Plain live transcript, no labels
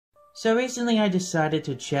So recently I decided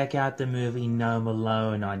to check out the movie Gnome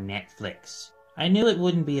Alone on Netflix. I knew it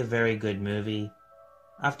wouldn't be a very good movie.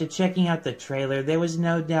 After checking out the trailer, there was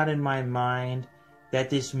no doubt in my mind that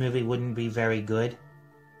this movie wouldn't be very good.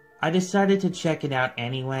 I decided to check it out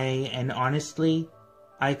anyway, and honestly,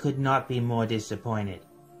 I could not be more disappointed.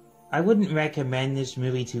 I wouldn't recommend this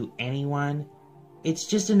movie to anyone. It's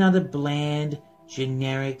just another bland,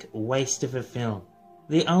 generic waste of a film.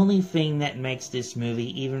 The only thing that makes this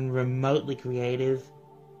movie even remotely creative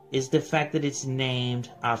is the fact that it's named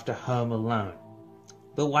after Home Alone.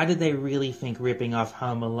 But why did they really think ripping off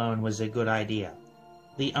Home Alone was a good idea?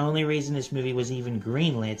 The only reason this movie was even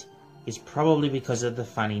greenlit is probably because of the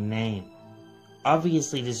funny name.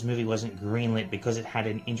 Obviously this movie wasn't greenlit because it had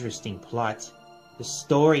an interesting plot. The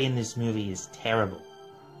story in this movie is terrible.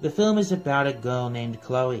 The film is about a girl named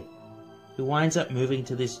Chloe, who winds up moving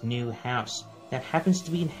to this new house that happens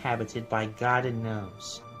to be inhabited by garden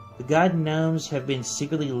gnomes. The garden gnomes have been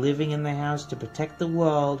secretly living in the house to protect the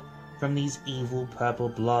world from these evil purple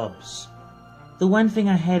blobs. The one thing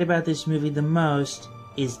I hate about this movie the most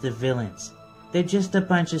is the villains. They're just a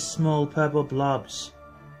bunch of small purple blobs.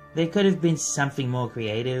 They could have been something more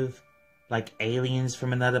creative, like aliens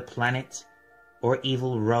from another planet, or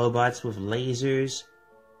evil robots with lasers,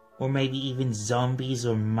 or maybe even zombies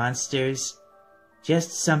or monsters.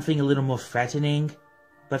 Just something a little more threatening,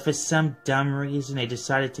 but for some dumb reason they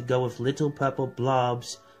decided to go with little purple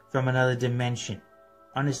blobs from another dimension.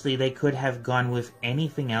 Honestly, they could have gone with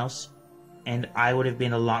anything else, and I would have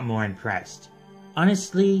been a lot more impressed.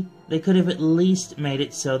 Honestly, they could have at least made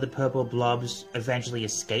it so the purple blobs eventually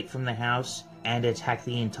escape from the house and attack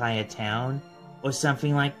the entire town, or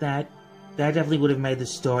something like that. That definitely would have made the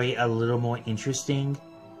story a little more interesting.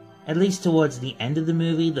 At least towards the end of the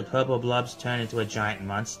movie, the purple blobs turn into a giant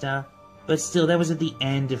monster, but still, that was at the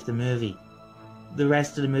end of the movie. The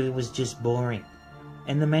rest of the movie was just boring.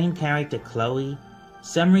 And the main character, Chloe,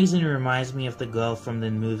 some reason reminds me of the girl from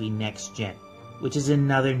the movie Next Gen, which is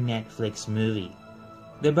another Netflix movie.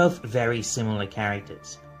 They're both very similar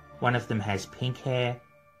characters. One of them has pink hair,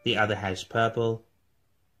 the other has purple.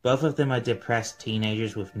 Both of them are depressed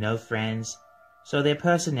teenagers with no friends, so their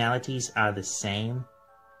personalities are the same.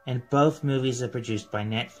 And both movies are produced by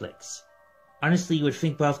Netflix. Honestly, you would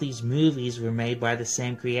think both these movies were made by the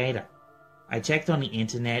same creator. I checked on the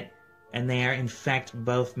internet, and they are in fact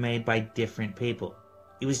both made by different people.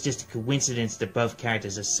 It was just a coincidence that both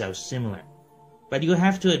characters are so similar. But you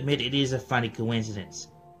have to admit it is a funny coincidence.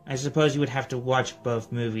 I suppose you would have to watch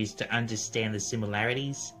both movies to understand the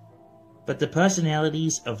similarities. But the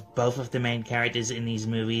personalities of both of the main characters in these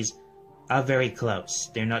movies are very close.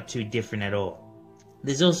 They're not too different at all.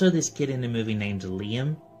 There's also this kid in the movie named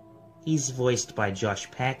Liam. He's voiced by Josh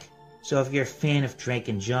Peck, so if you're a fan of Drake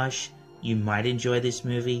and Josh, you might enjoy this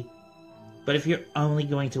movie. But if you're only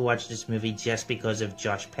going to watch this movie just because of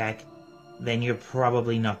Josh Peck, then you're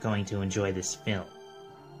probably not going to enjoy this film.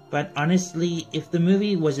 But honestly, if the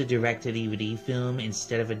movie was a direct-to-DVD film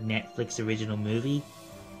instead of a Netflix original movie,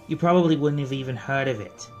 you probably wouldn't have even heard of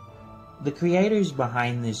it. The creators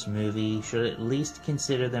behind this movie should at least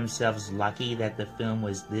consider themselves lucky that the film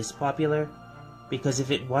was this popular, because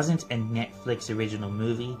if it wasn't a Netflix original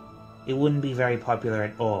movie, it wouldn't be very popular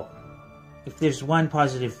at all. If there's one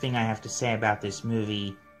positive thing I have to say about this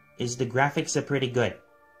movie, is the graphics are pretty good.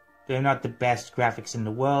 They're not the best graphics in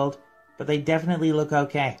the world, but they definitely look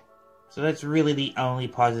okay. So that's really the only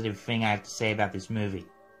positive thing I have to say about this movie.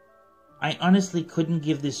 I honestly couldn't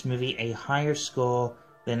give this movie a higher score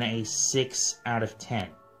than a 6 out of 10.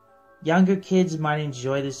 Younger kids might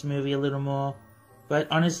enjoy this movie a little more, but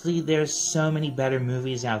honestly there's so many better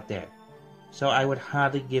movies out there, so I would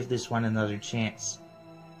hardly give this one another chance.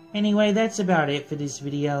 Anyway, that's about it for this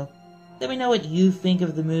video. Let me know what you think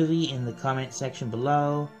of the movie in the comment section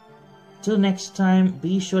below. Till next time,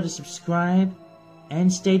 be sure to subscribe,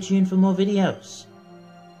 and stay tuned for more videos.